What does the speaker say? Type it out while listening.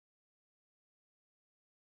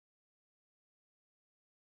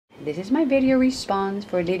this is my video response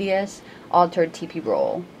for Lydia's altered TP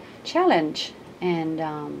roll challenge, and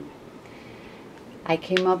I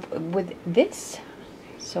came up with this,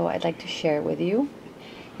 so I'd like to share it with you.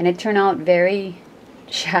 And it turned out very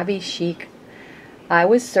shabby chic. I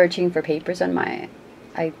was searching for papers on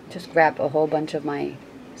I just grabbed a whole bunch of my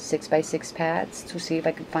 6x6 pads to see if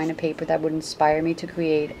I could find a paper that would inspire me to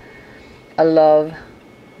create a love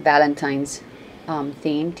Valentine's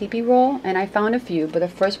theme TP roll, and I found a few, but the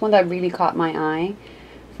first one that really caught my eye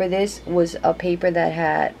for this was a paper that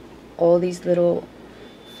had all these little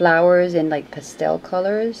flowers in like pastel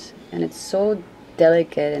colors, and it's so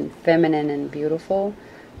delicate and feminine and beautiful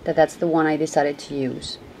that's the one I decided to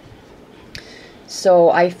use. So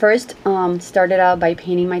I first started out by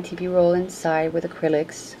painting my TP roll inside with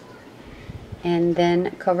acrylics, and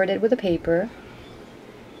then covered it with a paper,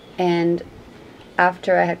 and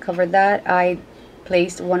after I had covered that, I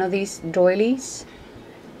placed one of these doilies,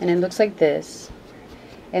 and it looks like this,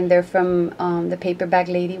 and they're from the Paperback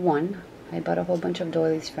Lady one. I bought a whole bunch of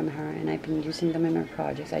doilies from her, and I've been using them in my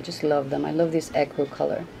projects. I just love them. I love this echo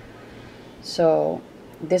color. So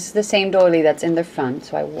this is the same doily that's in the front,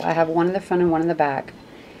 so I have one in the front and one in the back.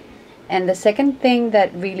 And the second thing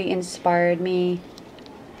that really inspired me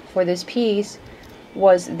for this piece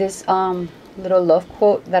was this little love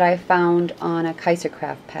quote that I found on a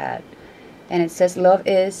Kaisercraft pad, and it says, "Love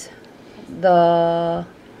is the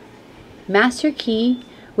master key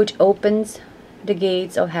which opens the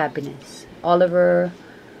gates of happiness." Oliver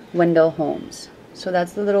Wendell Holmes. So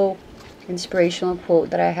that's the little inspirational quote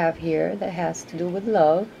that I have here that has to do with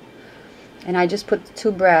love, and I just put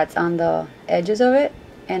two brats on the edges of it,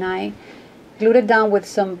 and I glued it down with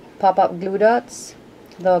some pop-up glue dots,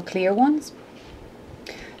 the clear ones,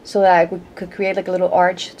 so that I could create like a little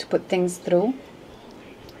arch to put things through.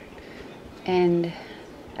 And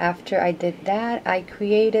after I did that, I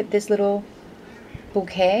created this little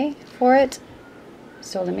bouquet for it.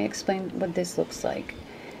 So let me explain what this looks like.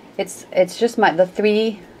 It's just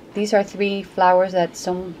these are three flowers that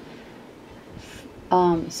someone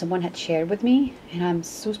had shared with me, and I'm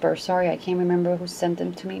super sorry I can't remember who sent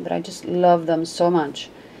them to me, but I just love them so much.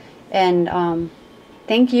 And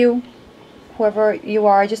thank you, whoever you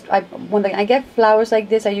are. When I get flowers like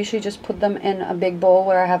this, I usually just put them in a big bowl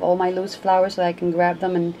where I have all my loose flowers so I can grab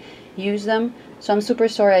them and use them. So I'm super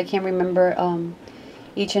sorry I can't remember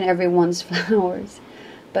each and every one's flowers,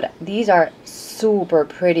 but these are super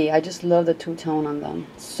pretty. I just love the two-tone on them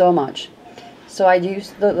so much. So I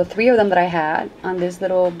used the three of them that I had on this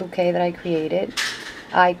little bouquet that I created.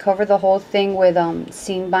 I covered the whole thing with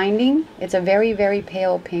seam binding. It's a very, very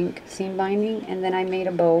pale pink seam binding, and then I made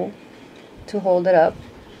a bow to hold it up.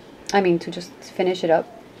 To just finish it up.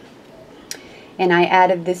 And I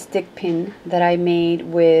added this stick pin that I made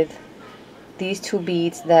with these two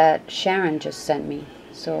beads that Sharon just sent me.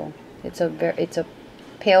 So it's a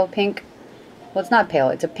pale pink. Well, it's not pale.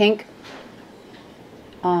 It's a pink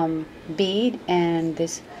bead and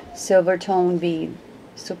this silver tone bead.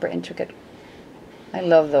 Super intricate. I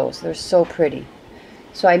love those. They're so pretty.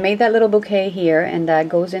 So I made that little bouquet here, and that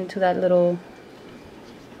goes into that little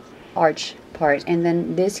arch part. And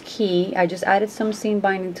then this key, I just added some seam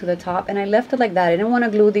binding to the top, and I left it like that. I didn't want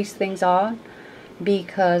to glue these things on,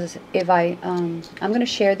 because if I'm going to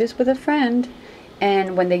share this with a friend,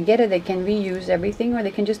 and when they get it, they can reuse everything, or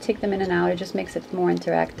they can just take them in and out. It just makes it more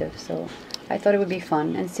interactive. So I thought it would be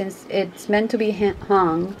fun. And since it's meant to be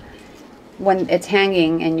hung, when it's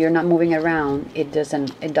hanging and you're not moving it around, it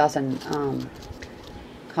doesn't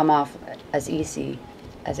come off as easy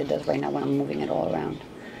as it does right now when I'm moving it all around.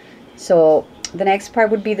 So the next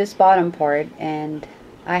part would be this bottom part, and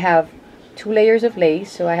I have 2 layers of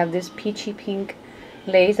lace. So I have this peachy pink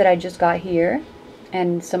lace that I just got here,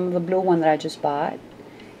 and some of the blue one that I just bought,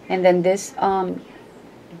 and then this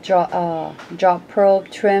drop pearl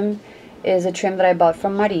trim is a trim that I bought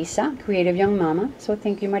from Marisa, Creative Young Mama. So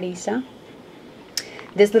thank you, Marisa.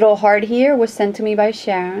 This little heart here was sent to me by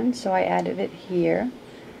Sharon, so I added it here.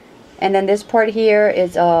 And then this part here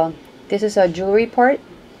is this is a jewelry part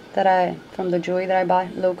that from the jewelry that I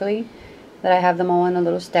bought locally, that I have them all in a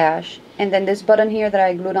little stash. And then this button here that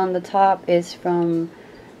I glued on the top is from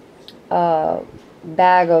a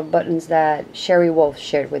bag of buttons that Sherry Wolf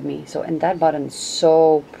shared with me. So, and that button is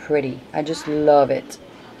so pretty. I just love it.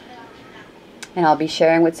 And I'll be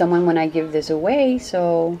sharing with someone when I give this away.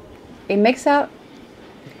 So it makes out,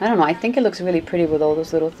 I don't know, I think it looks really pretty with all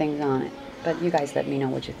those little things on it. But you guys let me know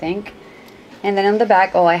what you think. And then on the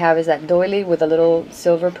back, all I have is that doily with a little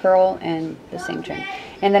silver pearl and the same trim.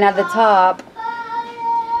 And then at the top,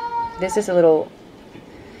 this is a little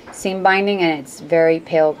seam binding, and it's very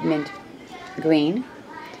pale mint green.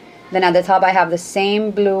 Then at the top I have the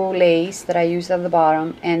same blue lace that I used at the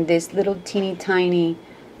bottom, and this little teeny tiny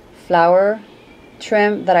flower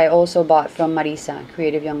trim that I also bought from Marisa,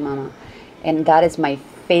 Creative Young Mama. And that is my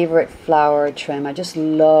favorite flower trim. I just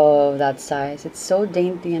love that size. It's so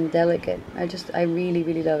dainty and delicate. I really,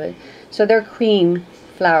 really love it. So they're cream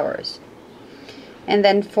flowers. And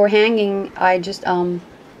then for hanging, I just I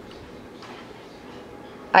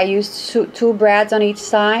used two brads on each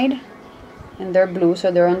side, and they're blue,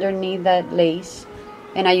 so they're underneath that lace.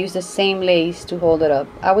 And I used the same lace to hold it up.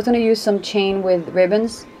 I was going to use some chain with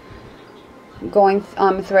ribbons going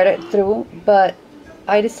threaded through, but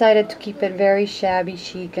I decided to keep it very shabby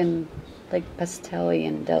chic and like pastel-y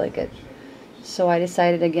and delicate. So I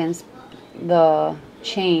decided against the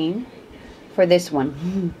chain for this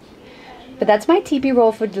one. But that's my TP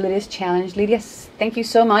roll for Lydia's challenge. Lydia, thank you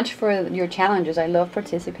so much for your challenges. I love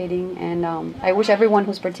participating, and I wish everyone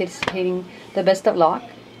who's participating the best of luck.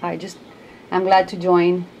 I'm glad to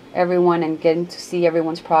join everyone and getting to see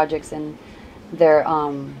everyone's projects and their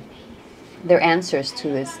answers to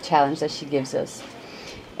this challenge that she gives us.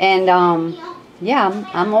 And yeah,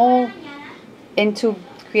 I'm all into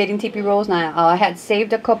creating TP rolls now. I had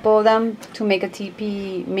saved a couple of them to make a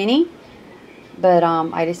TP mini, but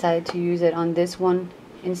I decided to use it on this one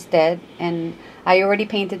instead. And I already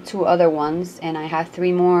painted 2 other ones, and I have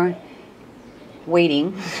 3 more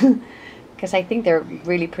waiting because I think they're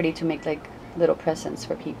really pretty to make like little presents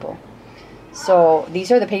for people. So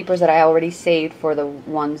these are the papers that I already saved for the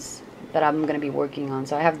ones that I'm going to be working on.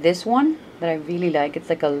 So I have this one that I really like. It's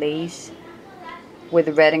like a lace with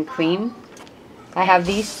red and cream. I have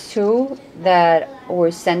these 2 that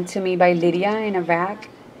were sent to me by Lydia in a rack,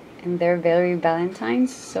 and they're very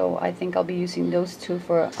Valentines, so I think I'll be using those 2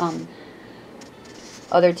 for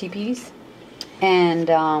other TPs. And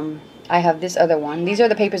I have this other one. These are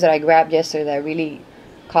the papers that I grabbed yesterday that really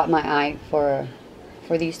caught my eye for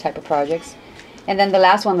these type of projects. And then the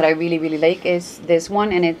last one that I really, really like is this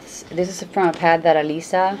one, and this is from a pad that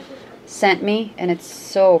Alisa sent me, and it's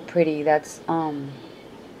so pretty. That's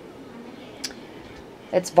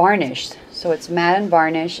it's varnished, so it's matte and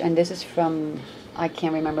varnish, and this is from, I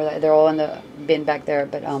can't remember that, they're all in the bin back there,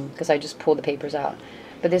 but because I just pulled the papers out.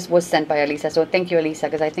 But this was sent by Alisa, so thank you, Alisa,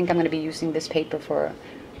 because I think I'm going to be using this paper for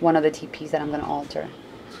one of the TPs that I'm going to alter.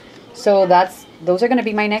 So those are going to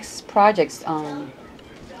be my next projects,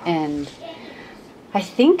 and I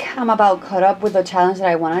think I'm about caught up with the challenge that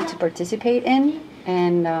I wanted to participate in,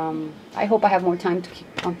 and I hope I have more time to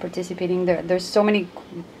keep on participating. There's so many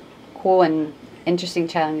cool and interesting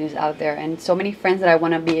challenges out there, and so many friends that I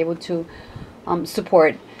want to be able to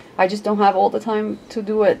support. I just don't have all the time to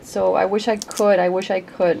do it, so I wish I could.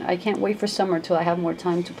 I can't wait for summer till I have more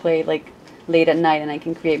time to play like late at night and I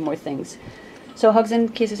can create more things. So hugs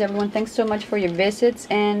and kisses, everyone. Thanks so much for your visits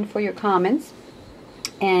and for your comments,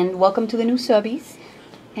 and welcome to the new subbies.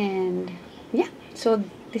 And yeah, so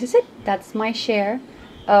this is it. That's my share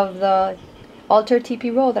of the altered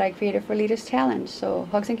TP roll that I created for Lydia's challenge. So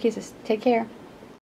hugs and kisses. Take care.